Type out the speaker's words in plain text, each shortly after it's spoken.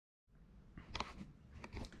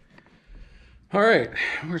All right,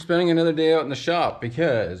 we're spending another day out in the shop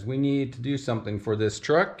because we need to do something for this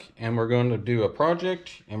truck, and we're going to do a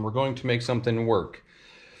project and we're going to make something work.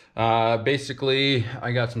 Basically,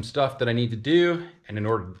 I got some stuff that I need to do, and in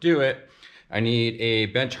order to do it, I need a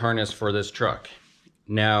bench harness for this truck.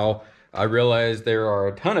 Now, I realize there are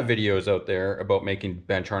a ton of videos out there about making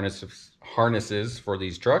bench harnesses for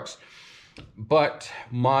these trucks, but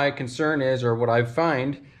my concern is, or what I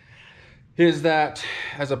find, is that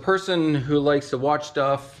as a person who likes to watch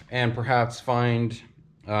stuff and perhaps find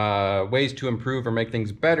ways to improve or make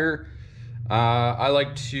things better, I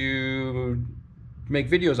like to make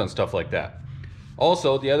videos on stuff like that.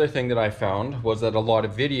 Also, the other thing that I found was that a lot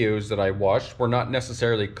of videos that I watched were not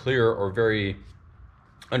necessarily clear or very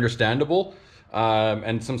understandable,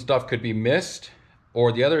 and some stuff could be missed.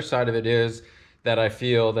 Or the other side of it is that I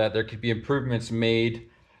feel that there could be improvements made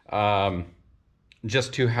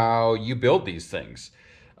just to how you build these things.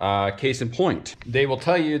 Case in point, they will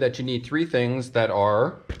tell you that you need three things that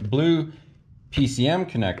are blue PCM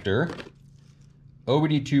connector,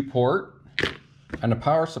 OBD2 port, and a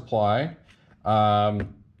power supply. Now,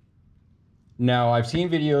 I've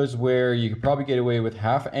seen videos where you could probably get away with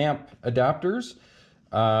 1/2 amp adapters,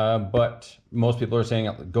 but most people are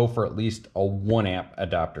saying go for at least a 1 amp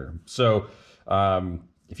adapter. So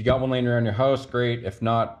if you got one laying around your house, great. If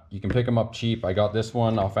not, you can pick them up cheap. I got this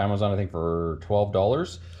one off Amazon, I think for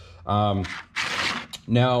 $12.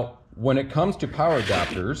 Now, when it comes to power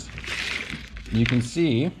adapters, you can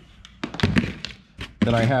see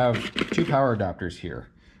that I have two power adapters here.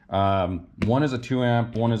 One is a 2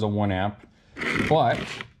 amp, one is a 1 amp. But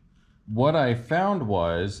what I found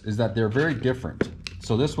is that they're very different.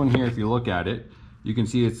 So this one here, if you look at it, you can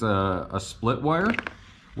see it's a split wire,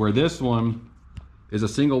 where this one is a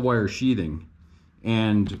single wire sheathing.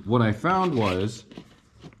 And what I found was,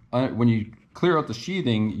 when you clear out the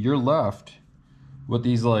sheathing, you're left with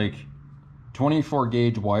these like 24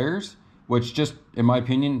 gauge wires, which just, in my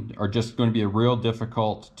opinion, are just going to be real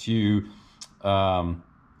difficult to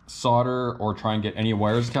solder or try and get any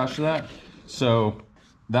wires attached to that. So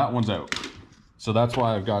that one's out. So that's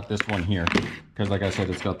why I've got this one here, because like I said,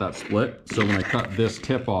 it's got that split. So when I cut this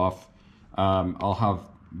tip off, I'll have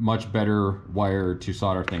much better wire to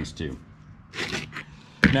solder things to.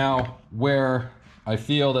 Now, where I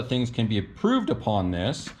feel that things can be improved upon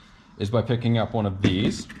this is by picking up one of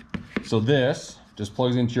these. So this just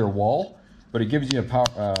plugs into your wall, but it gives you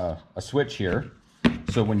a switch here.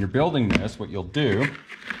 So when you're building this, what you'll do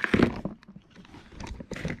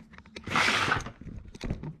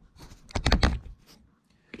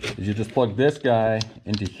is you just plug this guy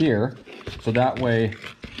into here, so that way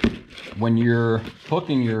when you're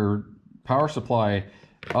hooking your power supply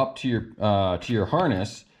up to your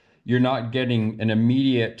harness, you're not getting an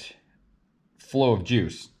immediate flow of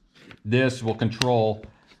juice. This will control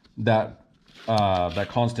that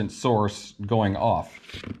constant source going off.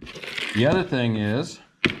 The other thing is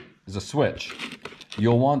a switch.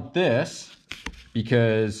 You'll want this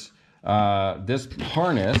because this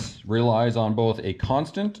harness relies on both a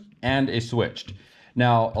constant and a switched.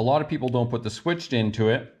 Now, a lot of people don't put the switched into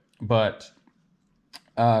it, but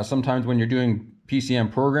sometimes when you're doing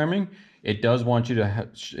PCM programming, it does want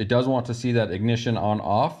to see that ignition on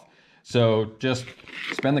off. So just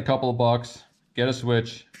spend a couple of bucks, get a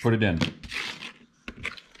switch, put it in.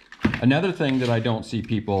 Another thing that I don't see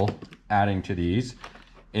people adding to these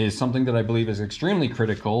is something that I believe is extremely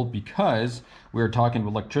critical, because we're talking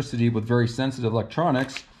about electricity with very sensitive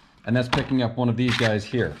electronics, and that's picking up one of these guys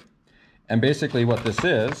here. And basically what this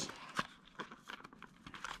is,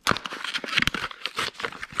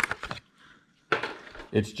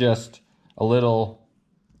 it's just a little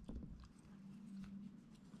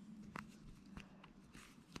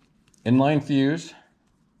inline fuse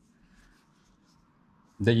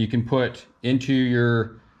that you can put into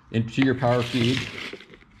your power feed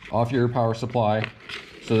off your power supply,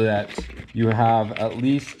 so that you have at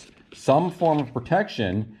least some form of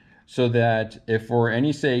protection, so that if for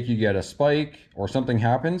any sake you get a spike or something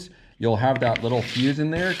happens, you'll have that little fuse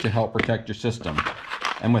in there to help protect your system.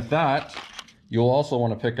 And with that, you'll also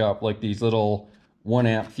want to pick up like these little 1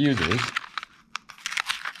 amp fuses,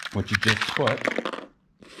 which you just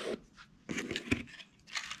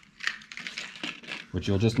which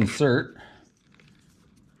you'll just insert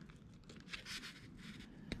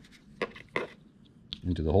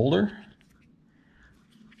into the holder.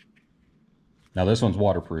 Now this one's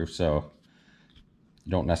waterproof, so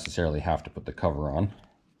you don't necessarily have to put the cover on.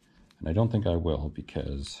 And I don't think I will,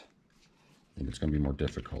 because I think it's going to be more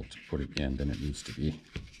difficult to put it in than it needs to be.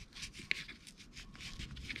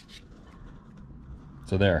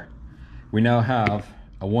 So there, we now have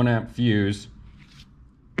a 1 amp fuse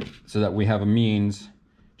so that we have a means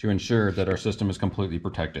to ensure that our system is completely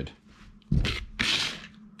protected.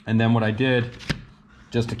 And then what I did,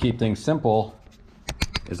 just to keep things simple,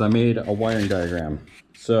 is I made a wiring diagram.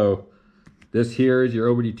 So this here is your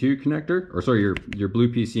OBD2 connector, or sorry, your blue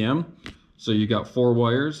PCM. So you got 4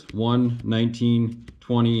 wires, 1, 19,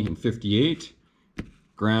 20, and 58.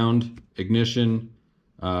 Ground, ignition,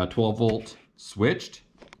 12 volt switched.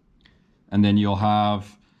 And then you'll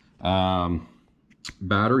have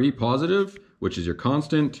battery positive, which is your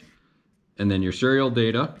constant, and then your serial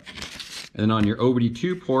data. And then on your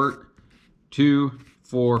OBD2 port, 2,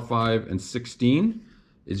 4, 5, and 16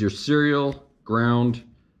 is your serial, ground,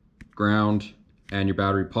 and your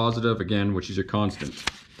battery positive, again, which is your constant.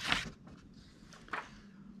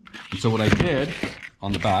 And so what I did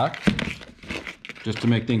on the back, just to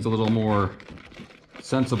make things a little more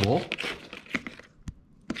sensible,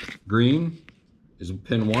 green is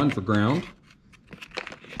pin 1 for ground,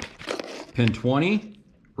 pin 20,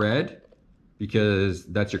 red, because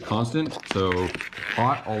that's your constant, so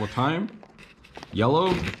hot all the time.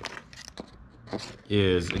 Yellow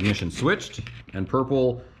is ignition switched, and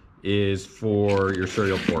purple is for your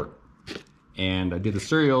serial port. And I did the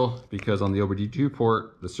serial because on the OBD2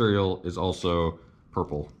 port, the serial is also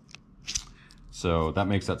purple. So that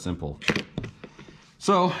makes that simple.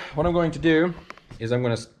 So what I'm going to do is I'm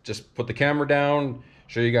going to just put the camera down,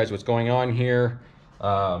 show you guys what's going on here.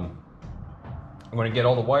 I'm going to get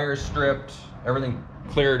all the wires stripped, everything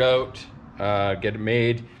cleared out, get it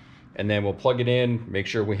made, and then we'll plug it in, make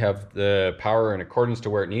sure we have the power in accordance to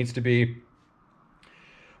where it needs to be.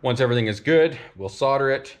 Once everything is good, we'll solder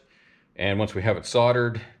it, and once we have it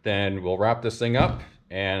soldered, then we'll wrap this thing up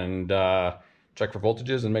and check for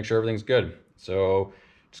voltages and make sure everything's good. So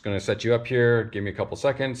just going to set you up here, give me a couple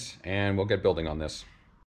seconds, and we'll get building on this.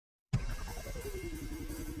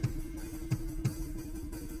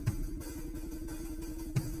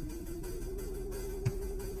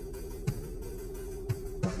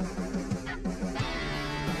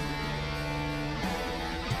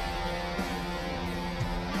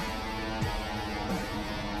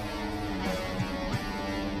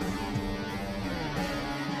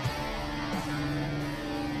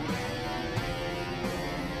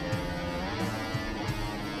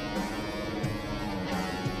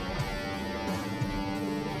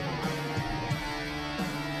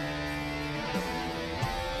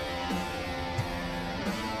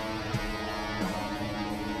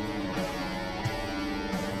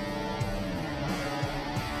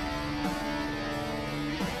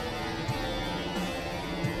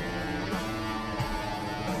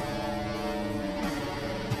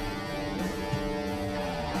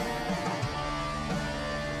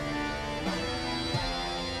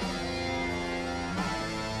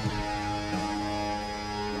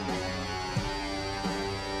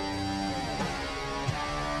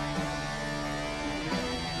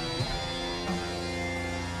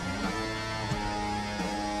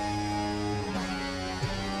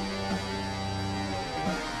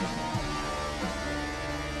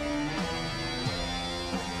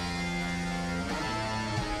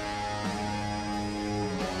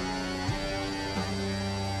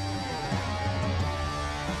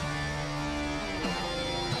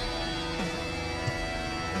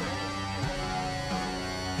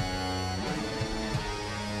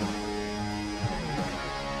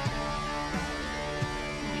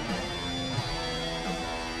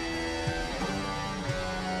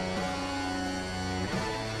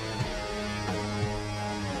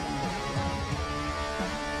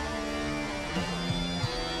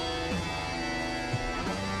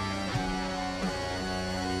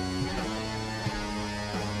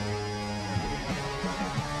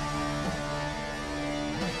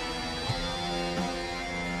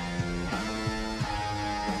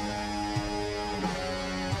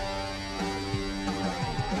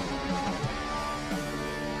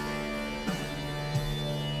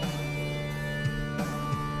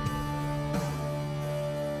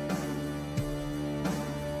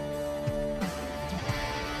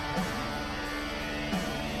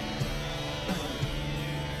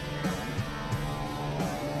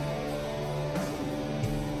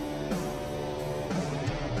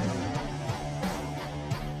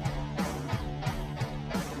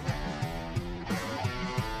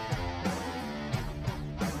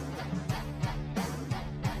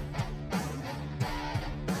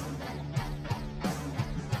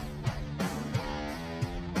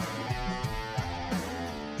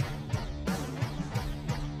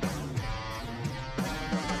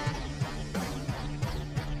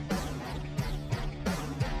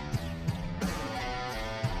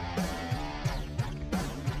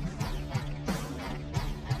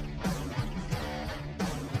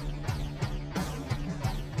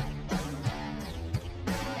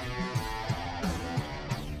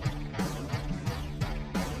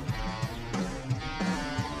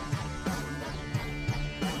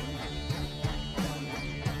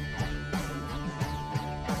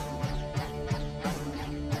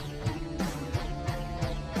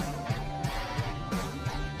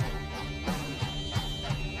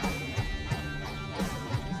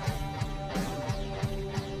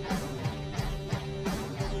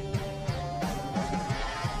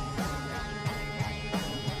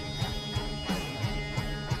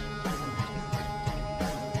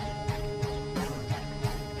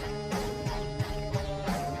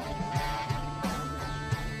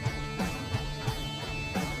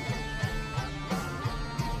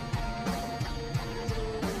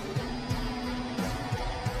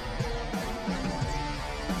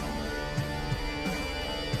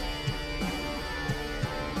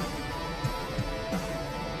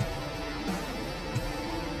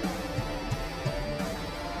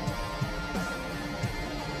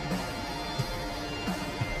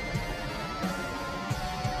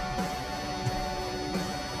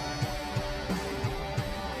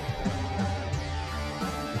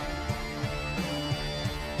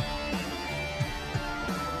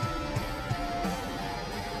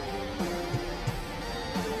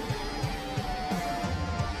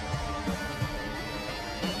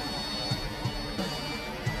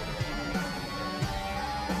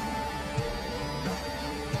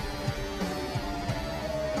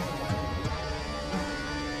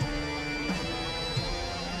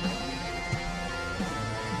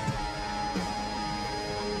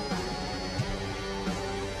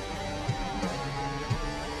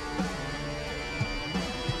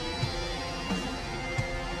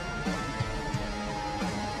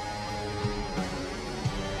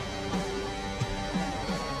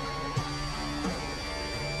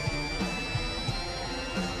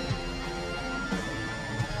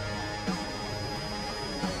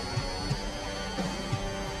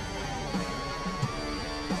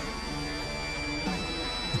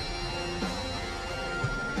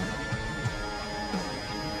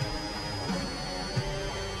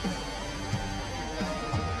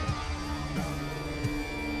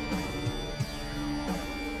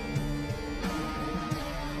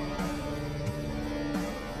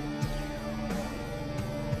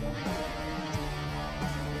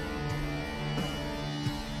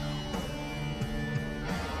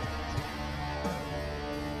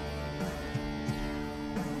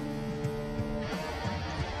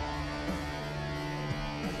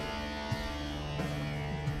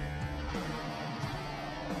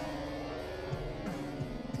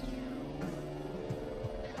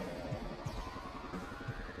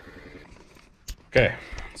 Okay,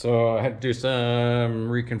 so I had to do some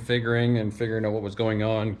reconfiguring and figuring out what was going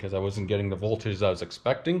on because I wasn't getting the voltage I was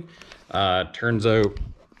expecting. Turns out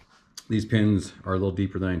these pins are a little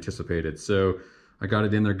deeper than I anticipated. So I got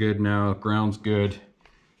it in there good now, ground's good.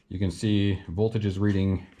 You can see voltage is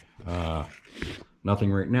reading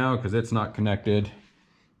nothing right now because it's not connected.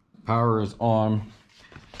 Power is on.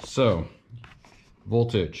 So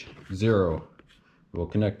voltage 0. We'll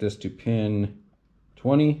connect this to pin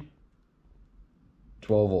 20.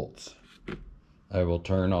 12 volts. I will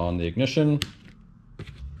turn on the ignition,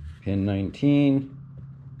 pin 19,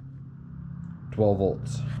 12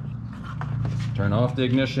 volts. Turn off the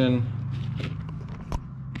ignition,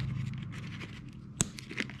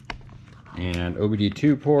 and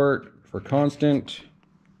OBD2 port for constant,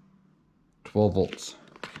 12 volts.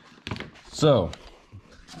 So,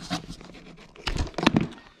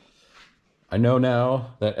 I know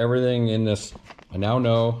now that everything in this,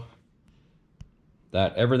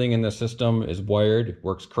 that everything in the system is wired,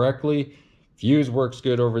 works correctly. Fuse works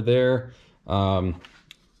good over there. I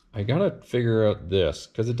gotta figure out this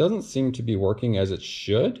because it doesn't seem to be working as it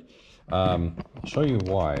should. I'll show you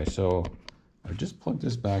why. So I just plugged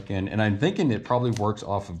this back in and I'm thinking it probably works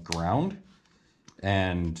off of ground,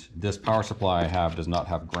 and this power supply I have does not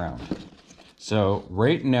have ground. So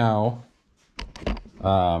right now,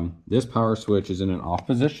 this power switch is in an off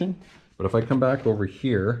position, but if I come back over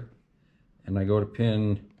here, and I go to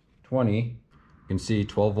pin 20, you can see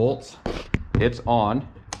 12 volts. It's on.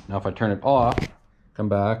 Now if I turn it off, come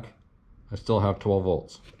back, I still have 12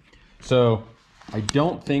 volts. So I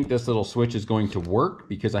don't think this little switch is going to work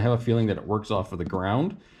because I have a feeling that it works off of the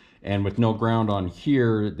ground. And with no ground on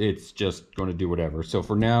here, it's just going to do whatever. So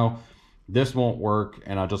for now, this won't work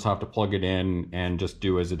and I'll just have to plug it in and just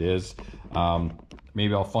do as it is.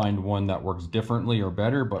 Maybe I'll find one that works differently or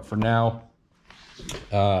better, but for now,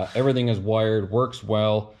 everything is wired, works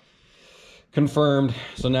well, confirmed.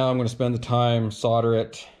 So now I'm going to spend the time, solder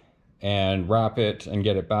it and wrap it and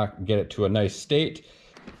get it back, get it to a nice state.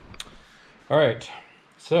 All right,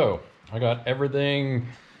 so I got everything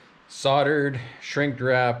soldered, shrink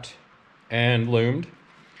wrapped, and loomed.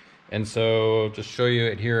 And so just show you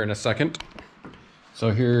it here in a second.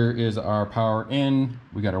 So here is our power in.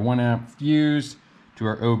 We got our 1 amp fuse to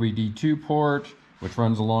our OBD2 port, which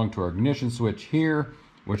runs along to our ignition switch here,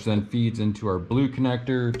 which then feeds into our blue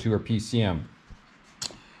connector to our PCM.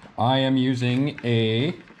 I am using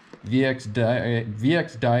a VX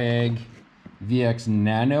Diag VX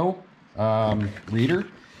Nano reader.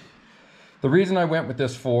 The reason I went with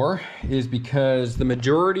this for is because the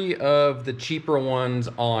majority of the cheaper ones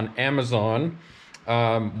on Amazon,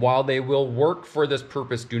 while they will work for this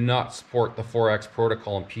purpose, do not support the 4X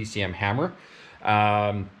protocol and PCM hammer.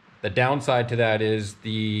 The downside to that is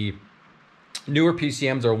the newer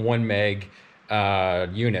PCMs are 1 meg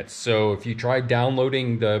units. So if you try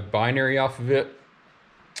downloading the binary off of it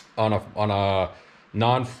on a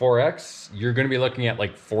non-4X, you're going to be looking at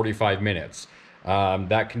like 45 minutes.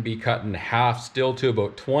 That can be cut in half still to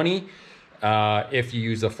about 20 if you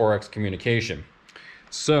use a 4X communication.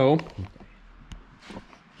 So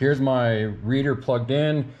here's my reader plugged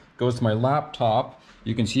in, goes to my laptop.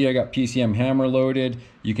 You can see I got PCM hammer loaded.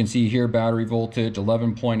 You can see here battery voltage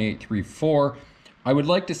 11.834. I would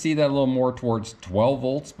like to see that a little more towards 12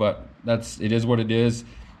 volts, but it is what it is.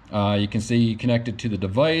 You can see connected to the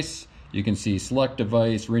device. You can see select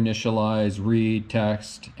device, reinitialize, read,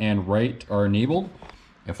 text, and write are enabled.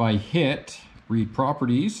 If I hit read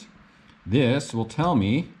properties, this will tell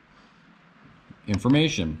me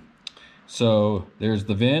information. So there's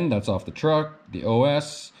the VIN, that's off the truck, the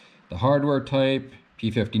OS, the hardware type,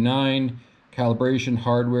 P59, calibration,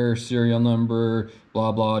 hardware, serial number,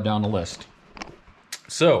 blah, blah, down the list.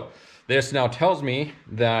 So this now tells me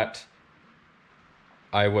that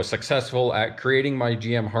I was successful at creating my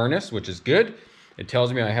GM harness, which is good. It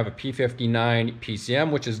tells me I have a P59 PCM,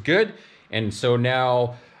 which is good. And so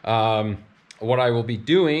now what I will be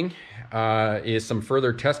doing is some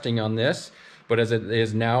further testing on this. But as it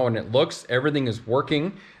is now and it looks, everything is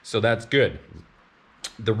working. So that's good.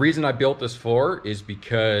 The reason I built this for is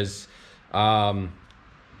because I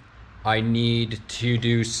need to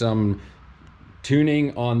do some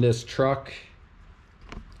tuning on this truck.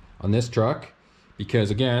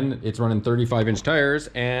 Because again, it's running 35-inch tires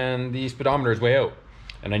and the speedometer is way out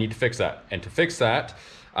and I need to fix that. And to fix that,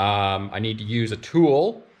 I need to use a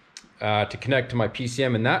tool to connect to my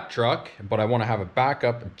PCM in that truck, but I want to have a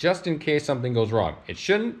backup just in case something goes wrong. It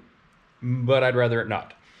shouldn't, but I'd rather it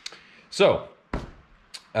not. So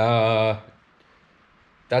that's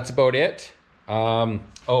about it.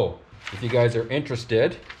 Oh, if you guys are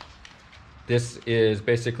interested, This is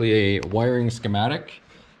basically a wiring schematic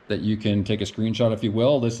that you can take a screenshot if you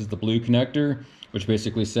will. This is the blue connector, which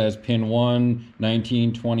basically says pin 1,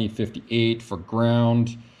 19, 20, 58 for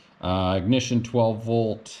ground, ignition 12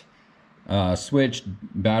 volt, switch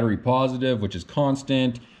battery positive, which is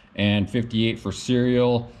constant, and 58 for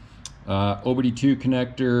serial. OBD2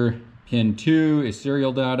 connector, pin 2 is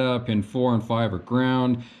serial data, pin 4 and 5 are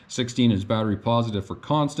ground, 16 is battery positive for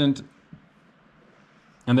constant.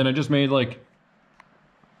 And then I just made like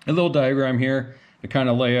a little diagram here to kind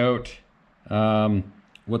of lay out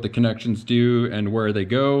what the connections do and where they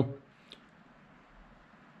go.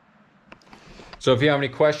 So if you have any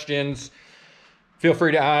questions, feel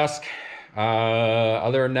free to ask.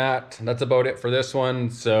 Other than that, that's about it for this one.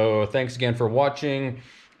 So thanks again for watching,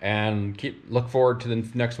 and look forward to the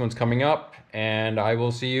next ones coming up, and I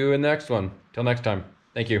will see you in the next one. Till next time.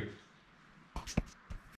 Thank you.